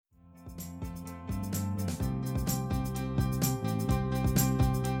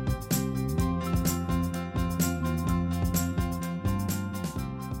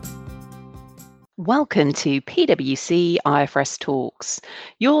Welcome to PwC IFRS Talks,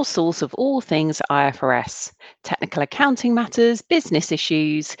 your source of all things IFRS, technical accounting matters, business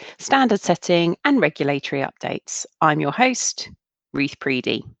issues, standard setting, and regulatory updates. I'm your host, Ruth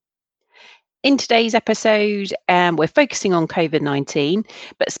Preedy. In today's episode, we're focusing on COVID-19,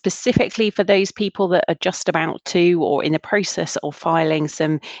 but specifically for those people that are just about to or in the process of filing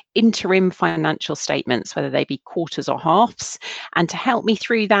some interim financial statements, whether they be quarters or halves. And to help me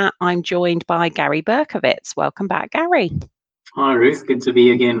through that, I'm joined by Gary Berkowitz. Welcome back, Gary. Hi, Ruth. Good to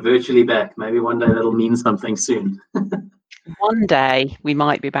be again virtually back. Maybe one day that'll mean something soon. One day we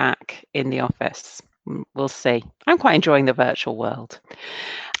might be back in the office. We'll see. I'm quite enjoying the virtual world.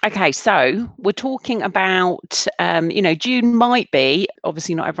 Okay, so we're talking about, June might be,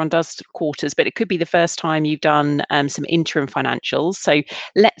 obviously not everyone does quarters, but it could be the first time you've done some interim financials. So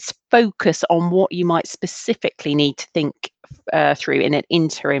let's focus on what you might specifically need to think through in an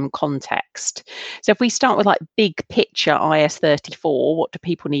interim context. So if we start with like big picture IAS 34, what do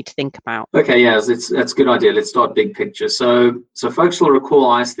people need to think about? Okay, yeah, that's a good idea. Let's start big picture. So folks will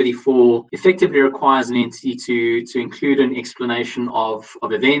recall IAS 34 effectively requires an entity to include an explanation of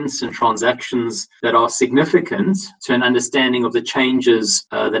events and transactions that are significant to an understanding of the changes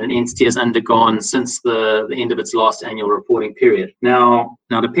that an entity has undergone since the end of its last annual reporting period. Now,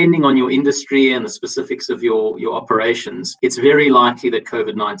 depending on your industry and the specifics of your operations, it's very likely that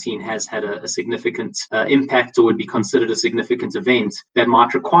COVID-19 has had a significant impact or would be considered a significant event that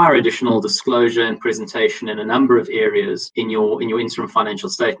might require additional disclosure and presentation in a number of areas in your interim financial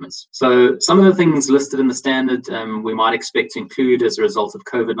statements. So some of the things listed in the standard we might expect to include as a result of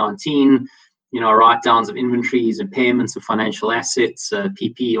COVID-19, write-downs of inventories, impairments of financial assets,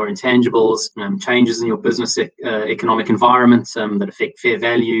 PP or intangibles, changes in your business economic environment that affect fair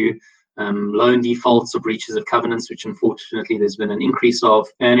value, loan defaults or breaches of covenants, which unfortunately there's been an increase of,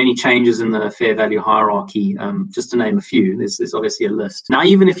 and any changes in the fair value hierarchy, just to name a few. There's obviously a list. Now,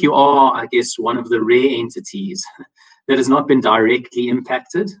 even if you are, I guess, one of the rare entities that has not been directly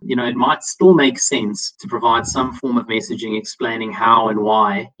impacted, it might still make sense to provide some form of messaging explaining how and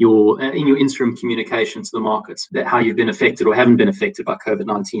why in your interim communication to the markets, that how you've been affected or haven't been affected by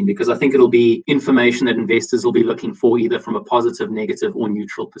COVID-19, because I think it'll be information that investors will be looking for either from a positive, negative, or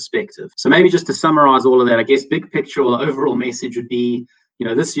neutral perspective. So maybe just to summarize all of that, I guess big picture or the overall message would be,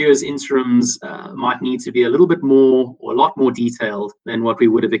 this year's interims might need to be a little bit more or a lot more detailed than what we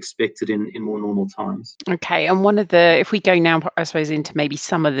would have expected in more normal times. Okay, and if we go now, I suppose, into maybe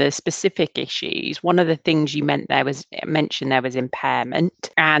some of the specific issues, one of the things you mentioned there was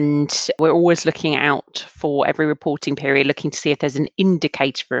impairment, and we're always looking out for every reporting period, looking to see if there's an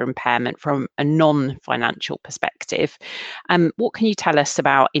indicator for impairment from a non-financial perspective. What can you tell us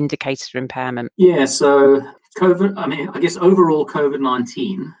about indicators for impairment? Yeah, so I guess overall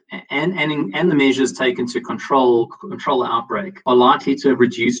COVID-19 and the measures taken to control the outbreak are likely to have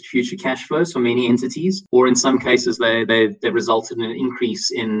reduced future cash flows for many entities, or in some cases they've resulted in an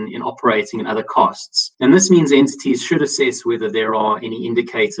increase in operating and other costs. And this means entities should assess whether there are any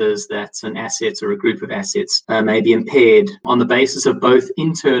indicators that an asset or a group of assets may be impaired on the basis of both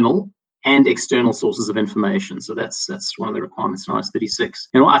internal and external sources of information. So that's one of the requirements in IAS 36.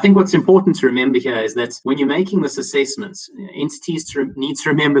 And I think what's important to remember here is that when you're making this assessment, entities need to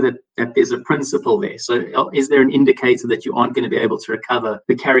remember that there's a principle there. So is there an indicator that you aren't going to be able to recover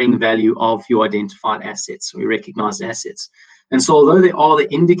the carrying value of your identified assets, or your recognized assets? And so although there are the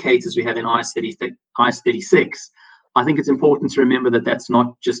indicators we have in IAS 36, I think it's important to remember that that's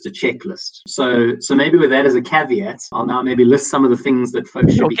not just a checklist. So maybe with that as a caveat, I'll now maybe list some of the things that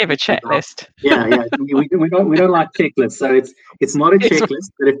folks should give a checklist. Yeah. We don't like checklists. So it's not a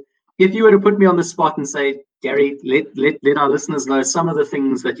checklist. But if you were to put me on the spot and say, Gary, let our listeners know some of the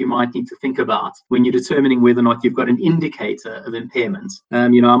things that you might need to think about when you're determining whether or not you've got an indicator of impairment. I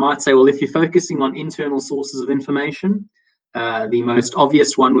might say, well, if you're focusing on internal sources of information, the most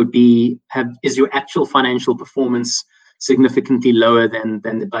obvious one would be, is your actual financial performance significantly lower than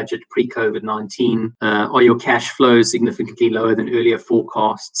the budget pre-COVID-19? Are your cash flows significantly lower than earlier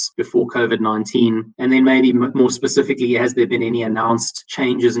forecasts before COVID-19? And then maybe more specifically, has there been any announced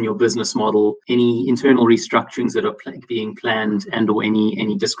changes in your business model, any internal restructurings that are being planned, and or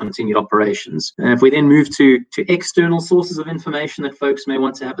any discontinued operations? And if we then move to external sources of information that folks may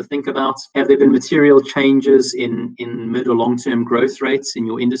want to have a think about, have there been material changes in mid or long-term growth rates in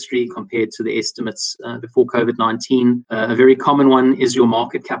your industry compared to the estimates before COVID-19? A very common one is your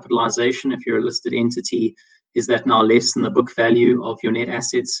market capitalization. If you're a listed entity, is that now less than the book value of your net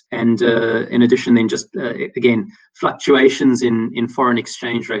assets? And in addition, then just again, fluctuations in foreign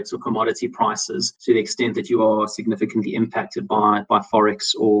exchange rates or commodity prices to the extent that you are significantly impacted by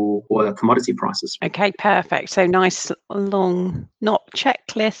forex or commodity prices. Okay, perfect. So nice long, not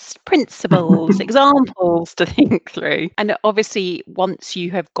checklist, principles, examples to think through. And obviously, once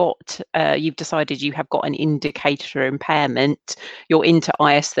you have got, you've decided you have got an indicator impairment, you're into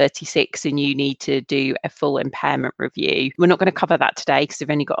IAS 36 and you need to do a full impairment review. We're not going to cover that today because we've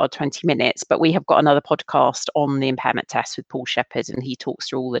only got our 20 minutes, but we have got another podcast on the impairment test with Paul Shepherd, and he talks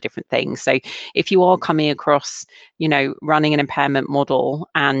through all the different things. So if you are coming across, running an impairment model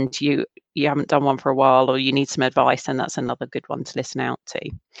and you haven't done one for a while, or you need some advice, and that's another good one to listen out to.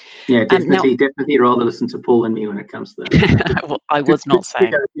 Yeah, definitely rather listen to Paul than me when it comes to that. Well, I was not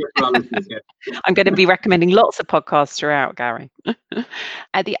saying. I'm going to be recommending lots of podcasts throughout, Gary.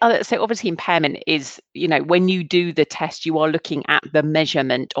 So obviously impairment is, when you do the test, you are looking at the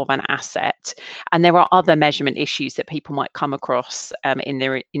measurement of an asset, and there are other measurement issues that people might come across in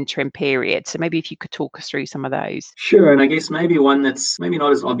their interim period. So maybe if you could talk us through some of those. Sure, and I guess maybe one that's maybe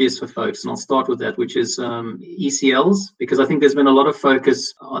not as obvious for folks, and I'll start with that, which is ECLs, because I think there's been a lot of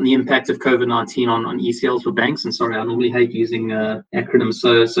focus on the impact of COVID-19 on ECLs for banks. And sorry, I normally hate using acronyms,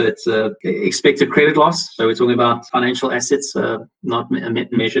 so it's expected credit loss. So we're talking about financial assets, not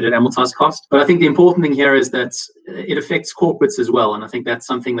measured at amortized cost. But I think the important thing here is that it affects corporates as well, and I think that's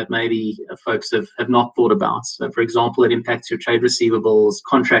something that maybe folks have not thought about. So, for example, it impacts your trade receivables,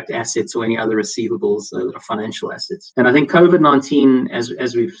 contract assets, or any other receivables that are financial assets. And I think COVID-19,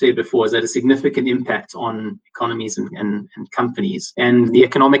 as we've said before, has had a significant impact on economies and companies, and the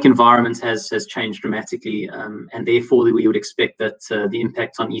economic environment has changed dramatically, and therefore we would expect that the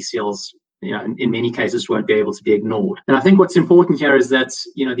impact on ECLs, in many cases, won't be able to be ignored. And I think what's important here is that,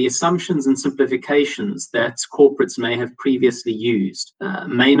 the assumptions and simplifications that corporates may have previously used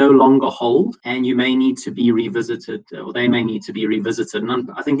may no longer hold, and you may need to be revisited, or they may need to be revisited.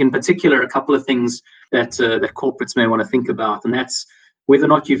 And I think in particular, a couple of things that corporates may want to think about, and that's whether or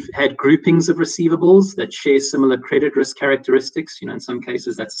not you've had groupings of receivables that share similar credit risk characteristics. In some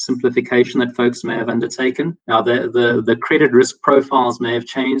cases, that's a simplification that folks may have undertaken. Now, the credit risk profiles may have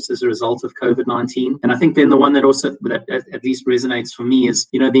changed as a result of COVID-19. And I think then the one that also that at least resonates for me is,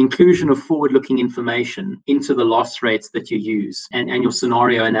 the inclusion of forward-looking information into the loss rates that you use and your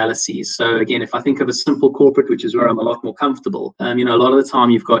scenario analyses. So again, if I think of a simple corporate, which is where I'm a lot more comfortable, a lot of the time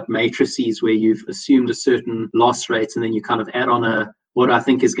you've got matrices where you've assumed a certain loss rate, and then you kind of add on what I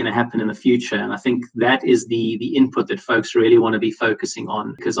think is going to happen in the future. And I think that is the input that folks really want to be focusing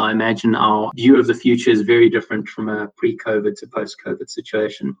on, because I imagine our view of the future is very different from a pre-COVID to post-COVID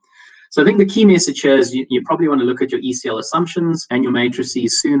situation. So I think the key message here is you probably want to look at your ECL assumptions and your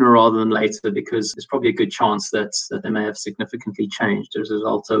matrices sooner rather than later, because there's probably a good chance that they may have significantly changed as a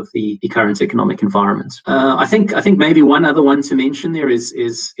result of the current economic environment. I think maybe one other one to mention there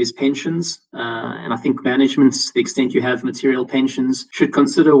is pensions, and I think management, to the extent you have material pensions, should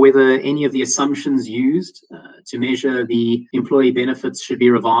consider whether any of the assumptions used to measure the employee benefits should be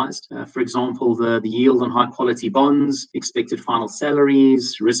revised. For example, the yield on high quality bonds, expected final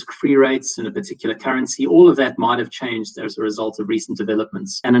salaries, risk-free rates in a particular currency, all of that might have changed as a result of recent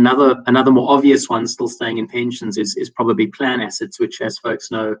developments. And another more obvious one, still staying in pensions, is probably plan assets, which, as folks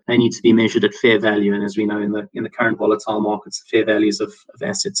know, they need to be measured at fair value. And as we know, in the current volatile markets, the fair values of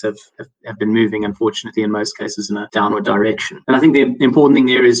assets have been moving, unfortunately, in most cases in a downward direction. And I think the important thing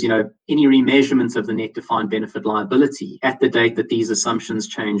there is, any remeasurement of the net defined benefit liability at the date that these assumptions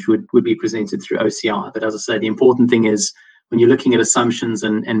change would be presented through OCI. But as I say, the important thing is, when you're looking at assumptions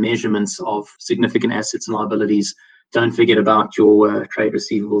and measurements of significant assets and liabilities, don't forget about your trade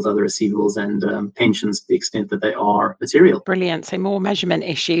receivables, other receivables, and pensions to the extent that they are material. Brilliant. So more measurement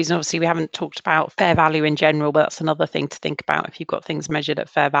issues. And obviously, we haven't talked about fair value in general, but that's another thing to think about if you've got things measured at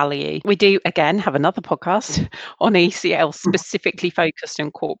fair value. We do, again, have another podcast on ECL specifically focused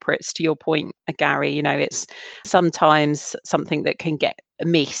on corporates. To your point, Gary, it's sometimes something that can get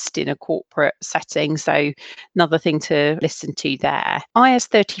missed in a corporate setting. So another thing to listen to there. IAS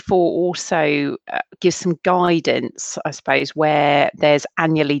 34 also gives some guidance, I suppose, where there's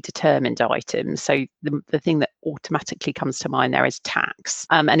annually determined items. So the thing that automatically comes to mind there is tax.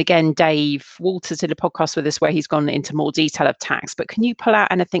 And again, Dave Walters did a podcast with us where he's gone into more detail of tax, but can you pull out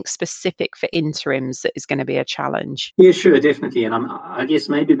anything specific for interims that is going to be a challenge? Yeah, sure, definitely. And I guess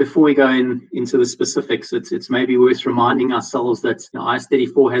maybe before we go into the specifics, it's maybe worth reminding ourselves that IAS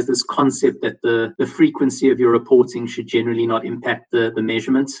 34 has this concept that the frequency of your reporting should generally not impact the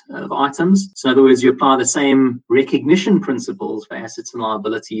measurement of items. So in other words, you apply the same recognition principles for assets and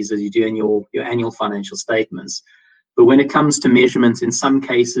liabilities as you do in your annual financial statements. But when it comes to measurements, in some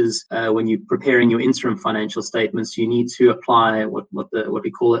cases, when you're preparing your interim financial statements, you need to apply what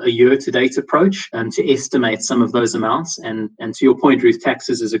we call a year-to-date approach to estimate some of those amounts. And to your point, Ruth,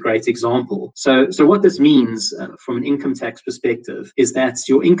 taxes is a great example. So what this means from an income tax perspective is that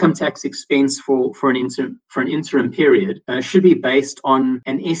your income tax expense for an interim period should be based on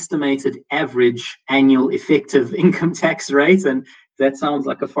an estimated average annual effective income tax rate. And that sounds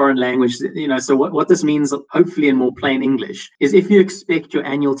like a foreign language, so what this means, hopefully in more plain English, is if you expect your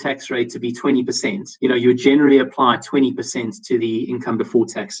annual tax rate to be 20%, you generally apply 20% to the income before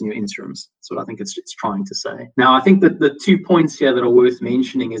tax in your interims. That's what I think it's trying to say. Now, I think that the 2 points here that are worth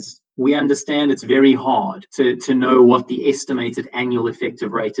mentioning is we understand it's very hard to know what the estimated annual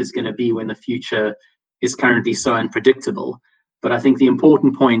effective rate is going to be when the future is currently so unpredictable. But I think the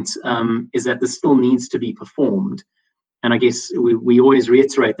important point is that this still needs to be performed. And I guess we always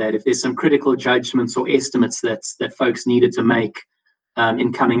reiterate that if there's some critical judgments or estimates that folks needed to make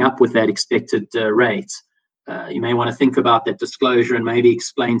in coming up with that expected rate, you may want to think about that disclosure and maybe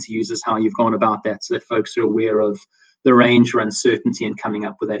explain to users how you've gone about that so that folks are aware of the range or uncertainty in coming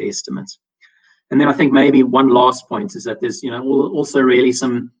up with that estimate. And then I think maybe one last point is that there's also really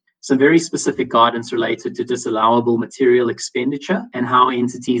some very specific guidance related to disallowable material expenditure and how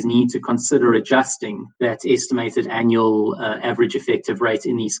entities need to consider adjusting that estimated annual average effective rate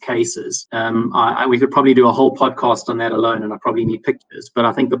in these cases. We could probably do a whole podcast on that alone, and I probably need pictures. But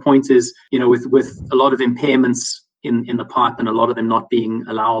I think the point is, with a lot of impairments in the pipe and a lot of them not being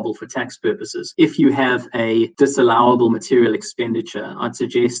allowable for tax purposes, if you have a disallowable material expenditure, I'd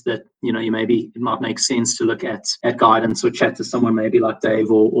suggest that it might make sense to look at guidance or chat to someone maybe like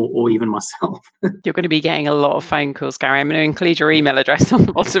Dave or even myself. You're going to be getting a lot of phone calls, Gary. I'm going to include your email address on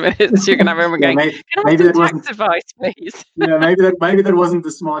the bottom of it, so you're going to have everyone going, can I have some tax advice, please? Maybe that wasn't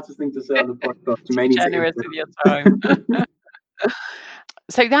the smartest thing to say on the podcast. You may need generous with your time.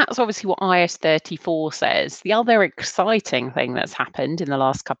 So that's obviously what IAS 34 says. The other exciting thing that's happened in the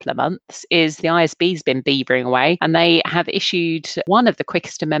last couple of months is the IASB's been beavering away, and they have issued one of the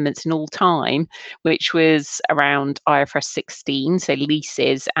quickest amendments in all time, which was around IFRS 16, so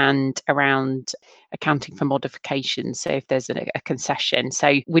leases, and around accounting for modifications, so if there's a concession.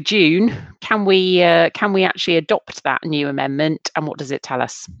 So with June, can we actually adopt that new amendment, and what does it tell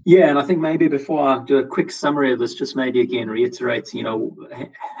us? Yeah, and I think maybe before I do a quick summary of this, just maybe again reiterate,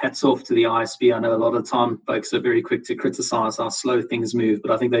 hats off to the IASB. I know a lot of the time folks are very quick to criticize how slow things move,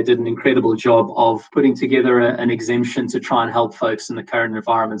 but I think they did an incredible job of putting together an exemption to try and help folks in the current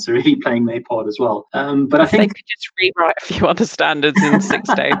environment, so really playing their part as well. But I think they could just rewrite a few other standards in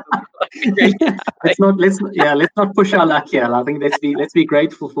 6 days. let's not push our luck here. I think let's be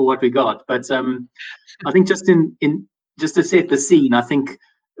grateful for what we got. But I think just to set the scene, I think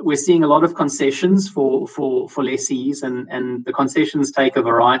we're seeing a lot of concessions for lessees, and the concessions take a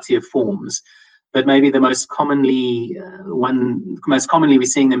variety of forms. But maybe the most commonly we're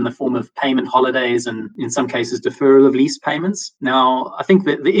seeing them in the form of payment holidays and in some cases deferral of lease payments. Now, I think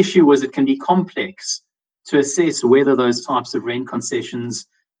that the issue was it can be complex to assess whether those types of rent concessions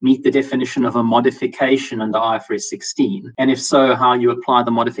meet the definition of a modification under IFRS 16, and if so, how you apply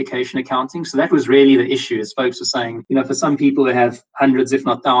the modification accounting. So that was really the issue, as folks were saying, for some people who have hundreds, if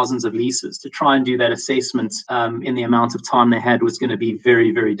not thousands of leases, to try and do that assessment in the amount of time they had was going to be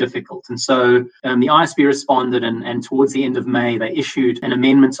very, very difficult. And so the IASB responded, and towards the end of May, they issued an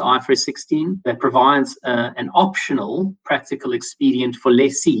amendment to IFRS 16 that provides an optional practical expedient for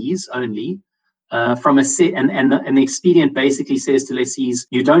lessees only, and the expedient basically says to lessees,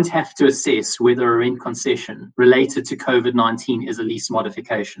 you don't have to assess whether a rent concession related to COVID-19 is a lease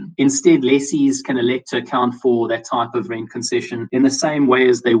modification. Instead, lessees can elect to account for that type of rent concession in the same way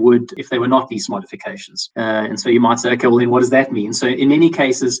as they would if they were not lease modifications. And so you might say, okay, well then what does that mean? So in many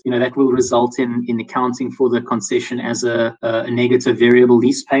cases, that will result in accounting for the concession as a negative variable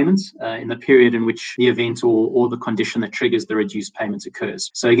lease payment in the period in which the event or the condition that triggers the reduced payment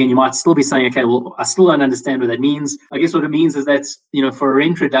occurs. So again, you might still be saying, okay, well, I still don't understand what that means. I guess what it means is that, for a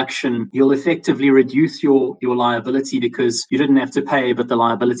rent reduction, you'll effectively reduce your liability because you didn't have to pay, but the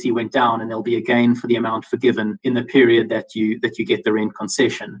liability went down, and there'll be a gain for the amount forgiven in the period that you get the rent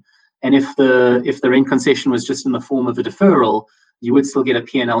concession. And if the rent concession was just in the form of a deferral, you would still get a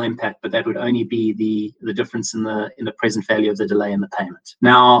P&L impact, but that would only be the difference in the present value of the delay in the payment.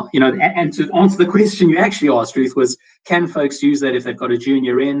 Now, and to answer the question you actually asked, Ruth, was can folks use that if they've got a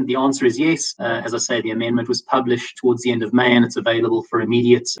junior end? The answer is yes. As I say, the amendment was published towards the end of May, and it's available for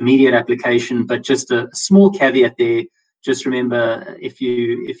immediate application. But just a small caveat there. Just remember, if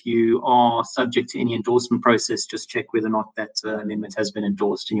you are subject to any endorsement process, just check whether or not that amendment has been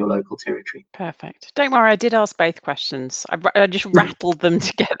endorsed in your local territory. Perfect. Don't worry, I did ask both questions. I just rattled them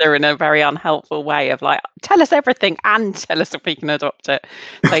together in a very unhelpful way of like, tell us everything and tell us if we can adopt it.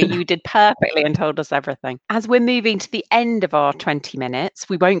 So you did perfectly and told us everything. As we're moving to the end of our 20 minutes,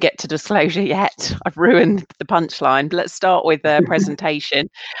 we won't get to disclosure yet. I've ruined the punchline. But let's start with the presentation.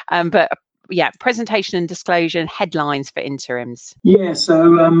 Presentation and disclosure and headlines for interims. Yeah,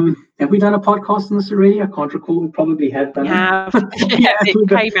 so have we done a podcast on this already? I can't recall. We probably have done it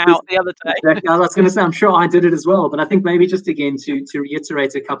came out the other day. Exactly. I was going to say, I'm sure I did it as well. But I think maybe just again to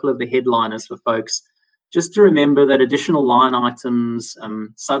reiterate a couple of the headliners for folks, just to remember that additional line items,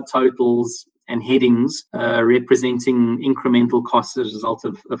 subtotals, and headings representing incremental costs as a result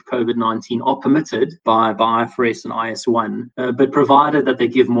of COVID-19 are permitted by IFRS and IS1, but provided that they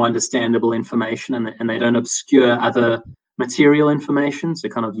give more understandable information and they don't obscure other material information, so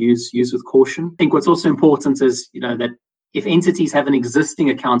kind of use with caution. I think what's also important is, that if entities have an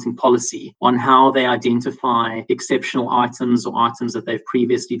existing accounting policy on how they identify exceptional items or items that they've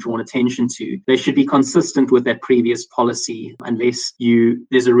previously drawn attention to, they should be consistent with that previous policy unless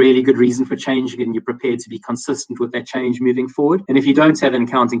there's a really good reason for changing it and you're prepared to be consistent with that change moving forward. And if you don't have an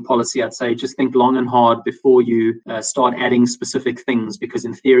accounting policy, I'd say just think long and hard before you start adding specific things, because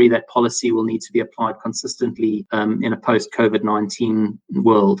in theory that policy will need to be applied consistently in a post-COVID-19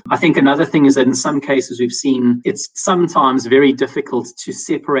 world. I think another thing is that in some cases we've seen it's sometimes very difficult to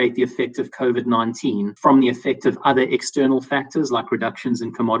separate the effect of COVID-19 from the effect of other external factors like reductions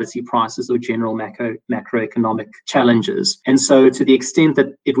in commodity prices or general macroeconomic challenges. And so to the extent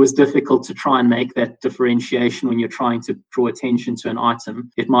that it was difficult to try and make that differentiation when you're trying to draw attention to an item,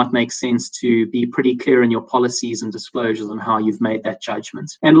 it might make sense to be pretty clear in your policies and disclosures on how you've made that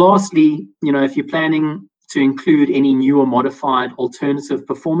judgment. And lastly, if you're planning to include any new or modified alternative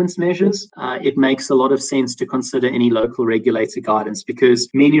performance measures, it makes a lot of sense to consider any local regulator guidance, because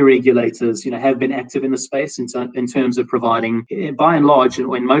many regulators, have been active in the space in terms of providing, by and large,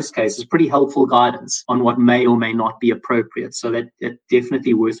 and in most cases, pretty helpful guidance on what may or may not be appropriate. So that's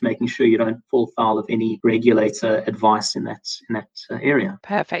definitely worth making sure you don't fall foul of any regulator advice in that area.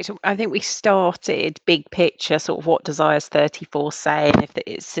 Perfect. I think we started big picture, sort of what does IS34 say, and if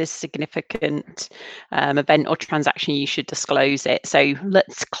it's a significant event or transaction, you should disclose it. So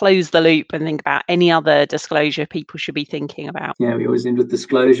let's close the loop and think about any other disclosure people should be thinking about. Yeah, we always end with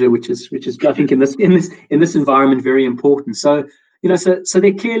disclosure, which is I think in this environment very important. So so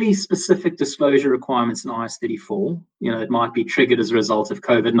there are clearly specific disclosure requirements in IS34. It might be triggered as a result of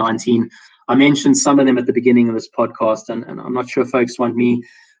COVID-19. I mentioned some of them at the beginning of this podcast, and I'm not sure folks want me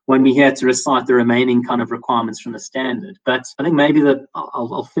here to recite the remaining kind of requirements from the standard. But I think maybe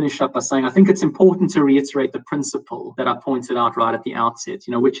I'll finish up by saying I think it's important to reiterate the principle that I pointed out right at the outset,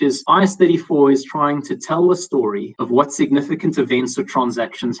 which is IS34 is trying to tell the story of what significant events or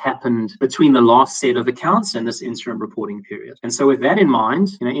transactions happened between the last set of accounts and this interim reporting period. And so with that in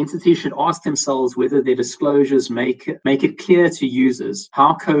mind, entities should ask themselves whether their disclosures make it clear to users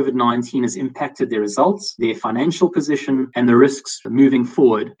how COVID-19 has impacted their results, their financial position, and the risks moving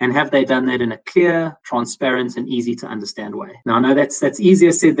forward. And have they done that in a clear, transparent, and easy to understand way? Now, I know that's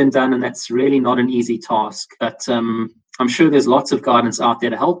easier said than done, and that's really not an easy task. But I'm sure there's lots of guidance out there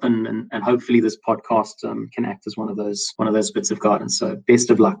to help, and hopefully this podcast can act as one of those bits of guidance. So best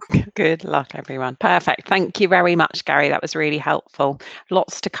of luck. Good luck, everyone. Perfect. Thank you very much, Gary. That was really helpful.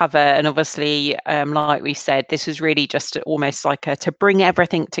 Lots to cover, and obviously, like we said, this was really just almost like to bring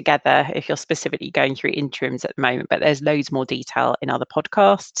everything together if you're specifically going through interims at the moment. But there's loads more detail in other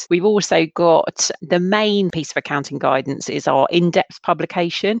podcasts. We've also got the main piece of accounting guidance is our in-depth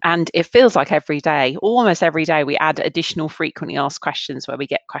publication, and it feels like almost every day, we add additional frequently asked questions where we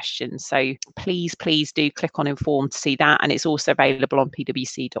get questions. So please do click on Inform to see that, and it's also available on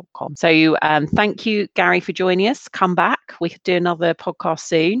pwc.com. So thank you, Gary, for joining us. Come back. We could do another podcast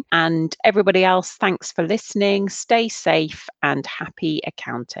soon. And everybody else, thanks for listening. Stay safe and happy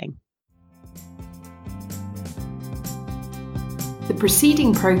accounting. The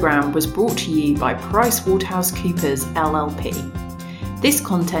preceding programme was brought to you by PricewaterhouseCoopers LLP. This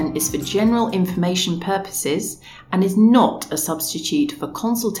content is for general information purposes and is not a substitute for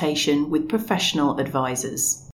consultation with professional advisors.